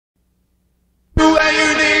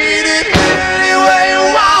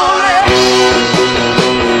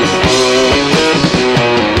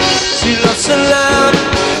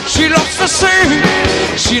sing.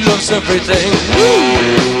 She loves everything.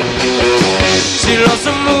 She loves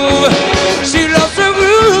to move. She loves to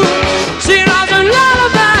groove. She loves a lot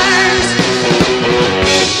of things.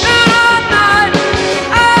 And all night,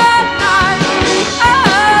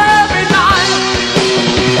 every night.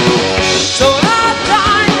 So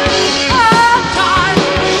uptight,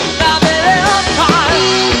 now baby uptight.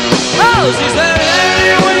 Oh, she said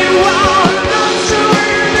anywhere you want, don't you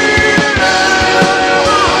need it, anywhere you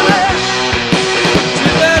want it. She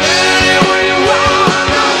said anywhere you want,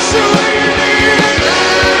 don't you need it,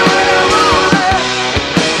 anywhere you want it.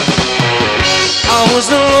 I was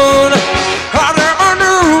alone, I never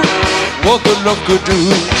knew what the love could do.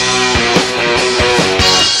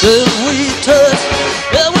 Then we touched,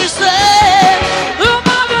 then we said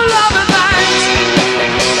about the love and things.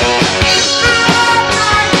 All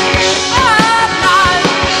night,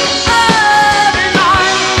 every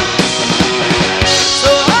night.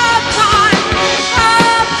 So uptight,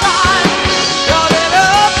 got it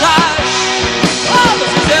uptight. Oh,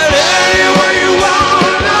 she said anywhere you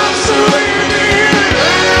want, I'm sure you need it,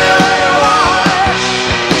 anywhere you want it.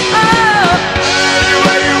 Oh,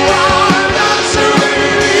 anywhere you want, I'm sure you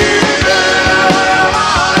need it, anywhere you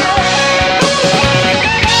want it.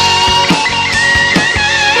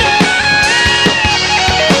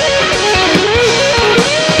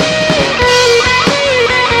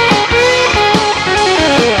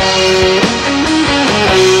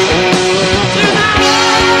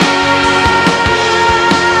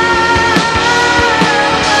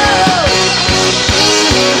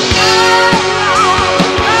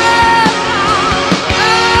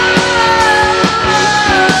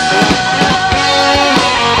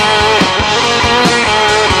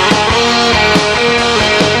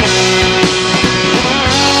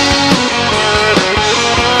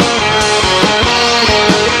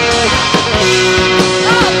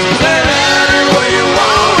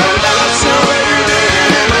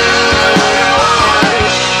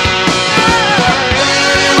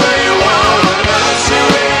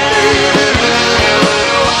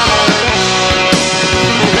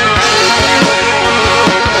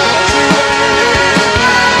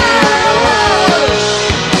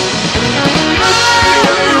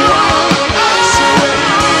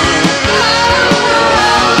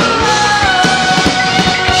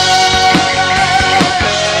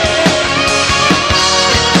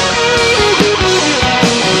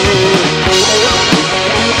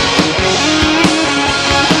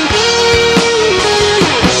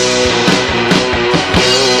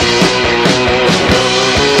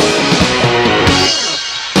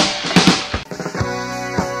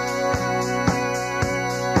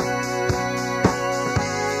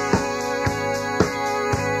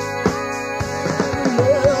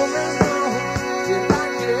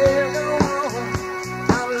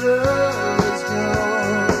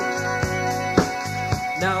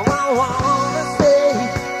 Now I wanna say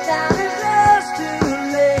that it's just too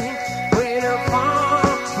late, waiting far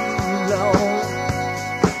too long.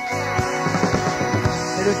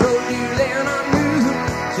 Should have told you then I knew,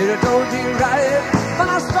 should have told you right from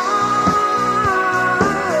the start.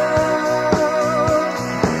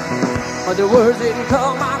 But the words didn't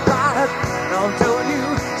come out right, and I'm telling you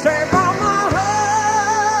straight from my heart.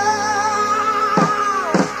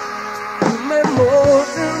 You meant more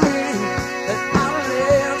to me than I'll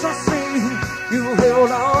ever see. You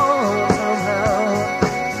held on somehow.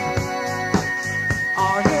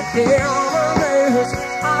 Are you careless?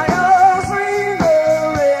 Are you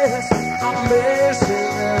fingerless? I'm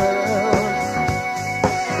missing out.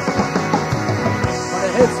 But a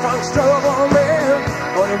headstrong struggle man,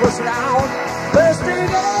 or it was loud, best again.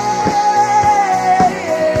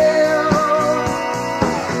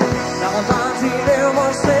 Sometimes he never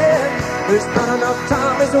said, there's not enough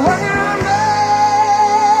time, it's when you're mad.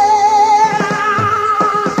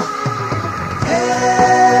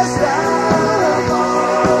 Yes, I'm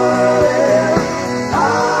falling,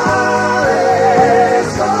 always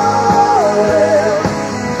falling,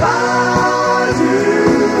 find you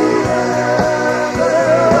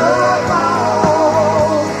never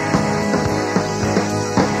fall.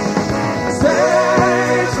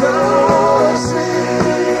 Saints will see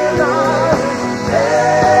light,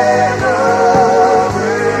 and the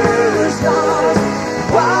blue sky.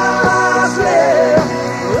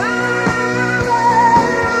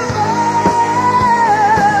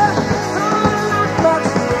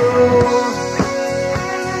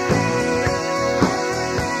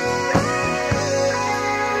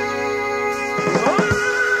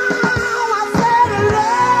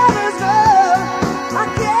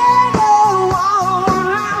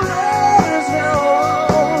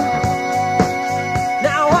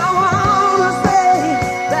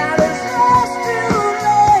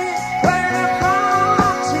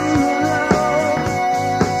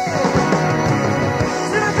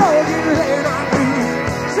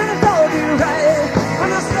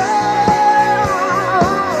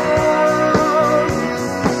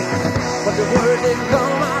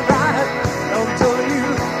 come out right until you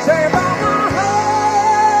say about my heart.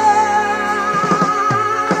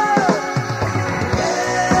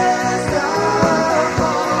 There's no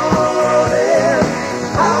falling,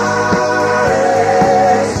 heart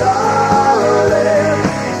is falling.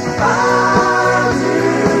 Find you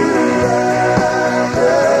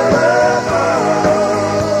after the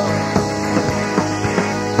fall.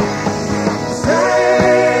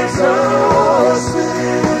 Saints all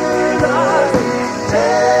sweet us,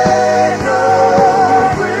 take no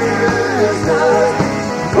prisoners,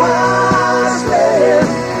 wash them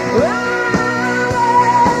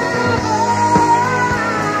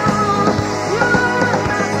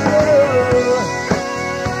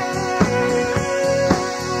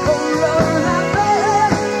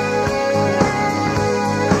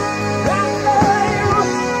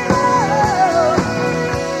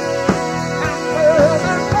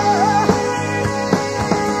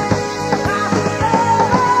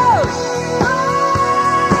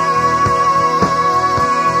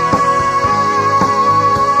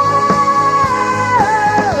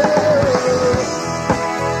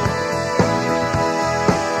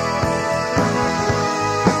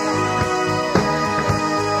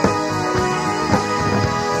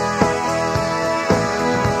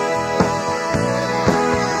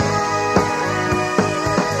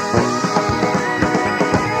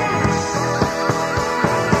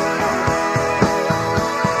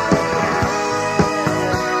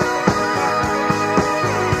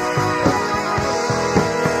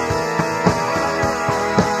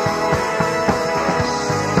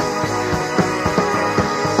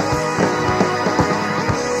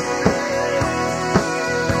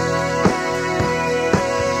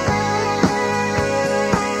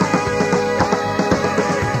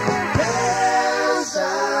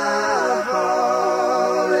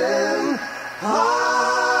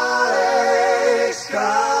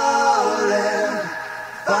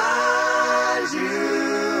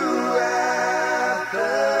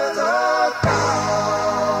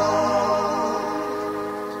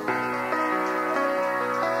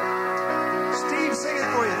Steve, sing it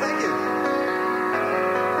for you. Thank you.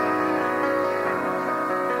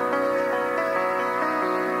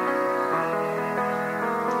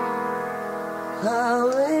 I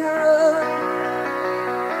will run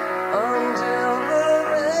until the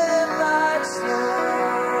red lights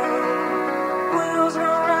turn. Wheels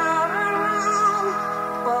go round and round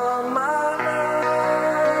on my line.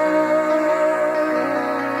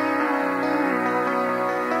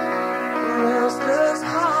 Restless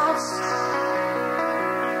hearts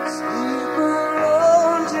sleep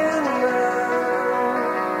alone tonight.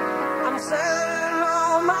 I'm sailing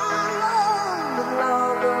on my love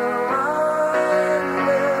along the reminder.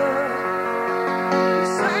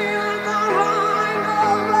 Sailing the line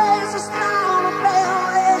of blazes down a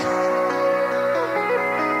belly.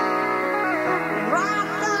 Right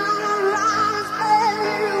down the line is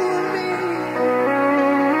baby, you and me.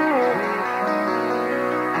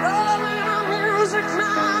 Loving our music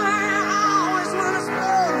now ain't always what it's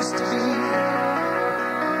supposed to be.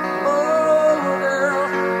 Oh, girl,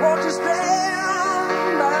 won't you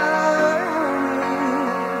stand by me?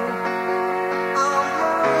 I'm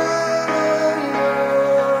forever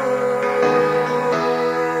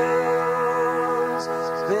yours,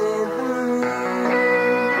 baby.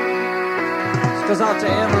 This goes out to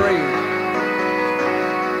Anne-Marie.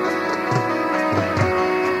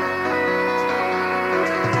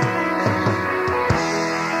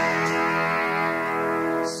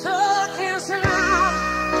 Stuck inside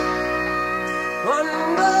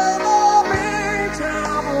under the big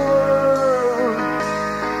top world.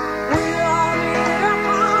 We all need a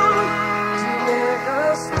mom to make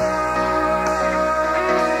us smile.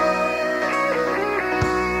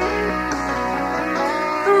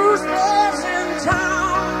 Through space and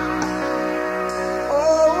time,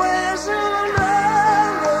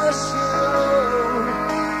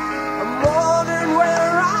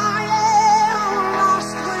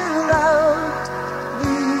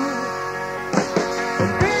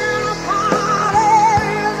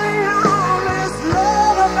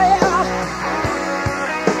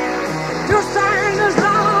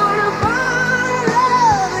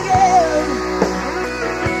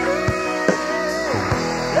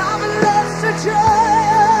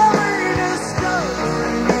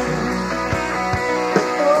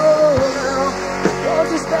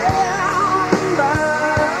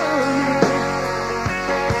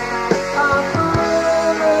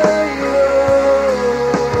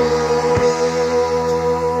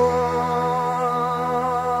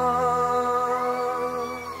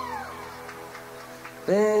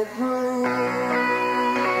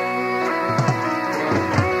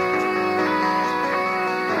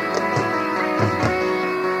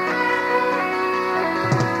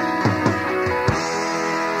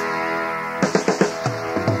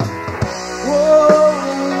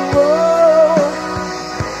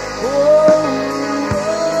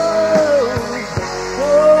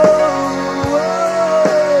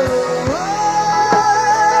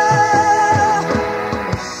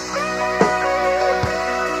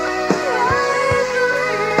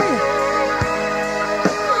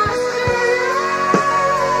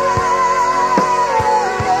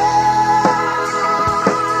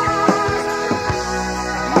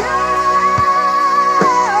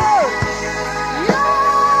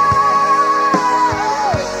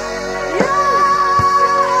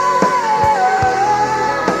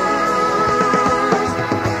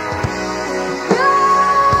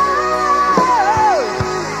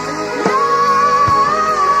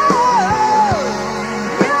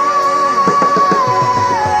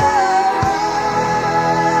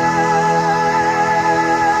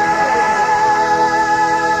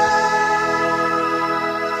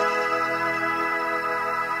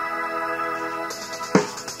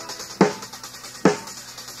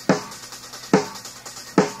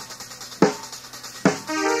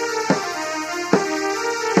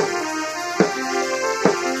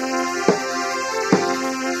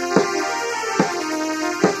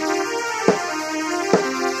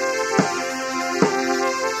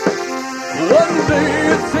 One day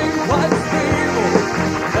it seemed quite stable,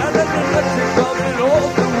 and then the next thing coming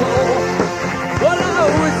off the wall. But I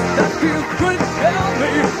wish that you could tell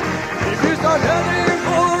me if you start heading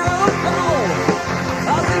for a fall.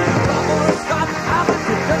 I see the trouble stop, I want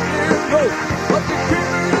to let you know, but you keep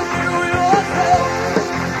it to yourself.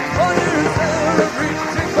 When you instead of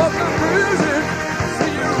reaching for conclusions,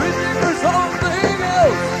 see you're reaching for something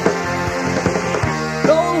else.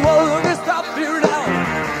 No one can stop you now,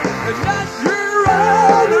 and that you're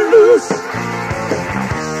out to lose.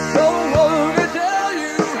 No one can tell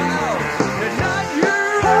you how, and that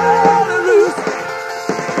you're out to lose.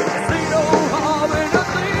 See no harm in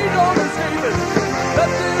nothing, no deceiving,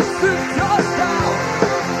 that this is just now.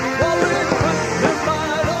 While we put your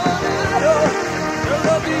mind on matter, you'll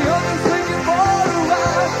let the others think you for a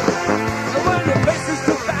while. And when the pace is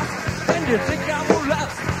too fast, and you think I won't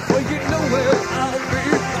last, well you know where I'll be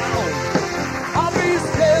found. I'll be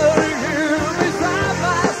staring here beside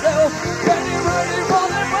myself, getting ready for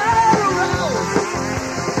the ride around.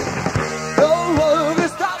 No one can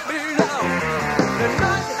stop me now, and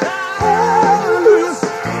not now lose.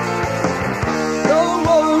 No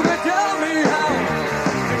one can tell me how,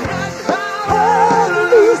 and not now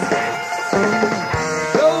lose.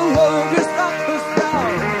 No one can stop us now,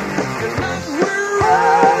 and not we're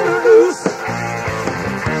out to lose.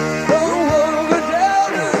 No one can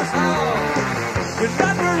tell us how, and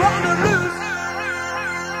not we're on to lose.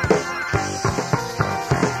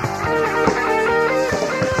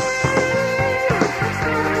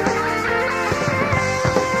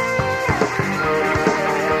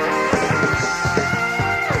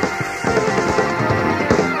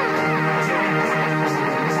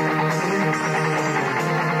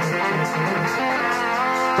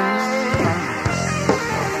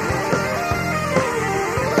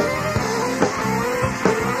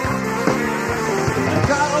 The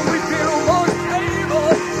time we feel most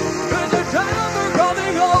able is the time we're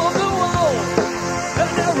coming off the wall.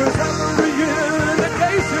 And there is every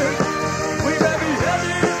indication we may be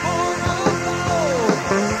heading for the fall.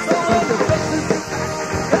 So when the faces get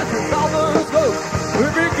back and the dollars go,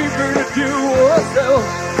 we'll be keeping it to ourselves.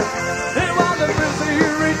 And while they're busy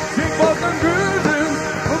reaching for conclusions,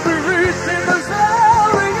 we'll be reaching for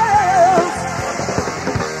something else.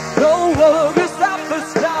 No one can stop us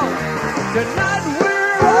now. Tonight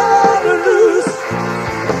we're on to lose.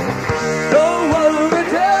 No one can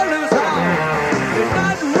tell us how.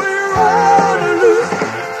 Tonight we're on to lose.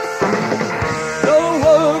 No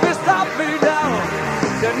one can stop me now.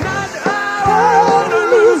 Tonight I'm on to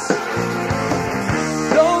lose.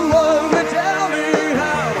 No one can tell me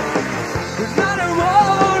how. Tonight I'm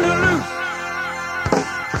on to lose.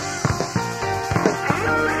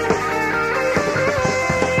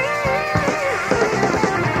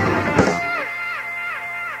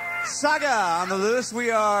 Saga on the loose. We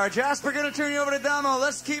are Jasper, gonna turn you over to Damo.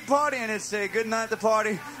 Let's keep partying. It's a good night to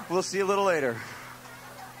party. We'll see you a little later.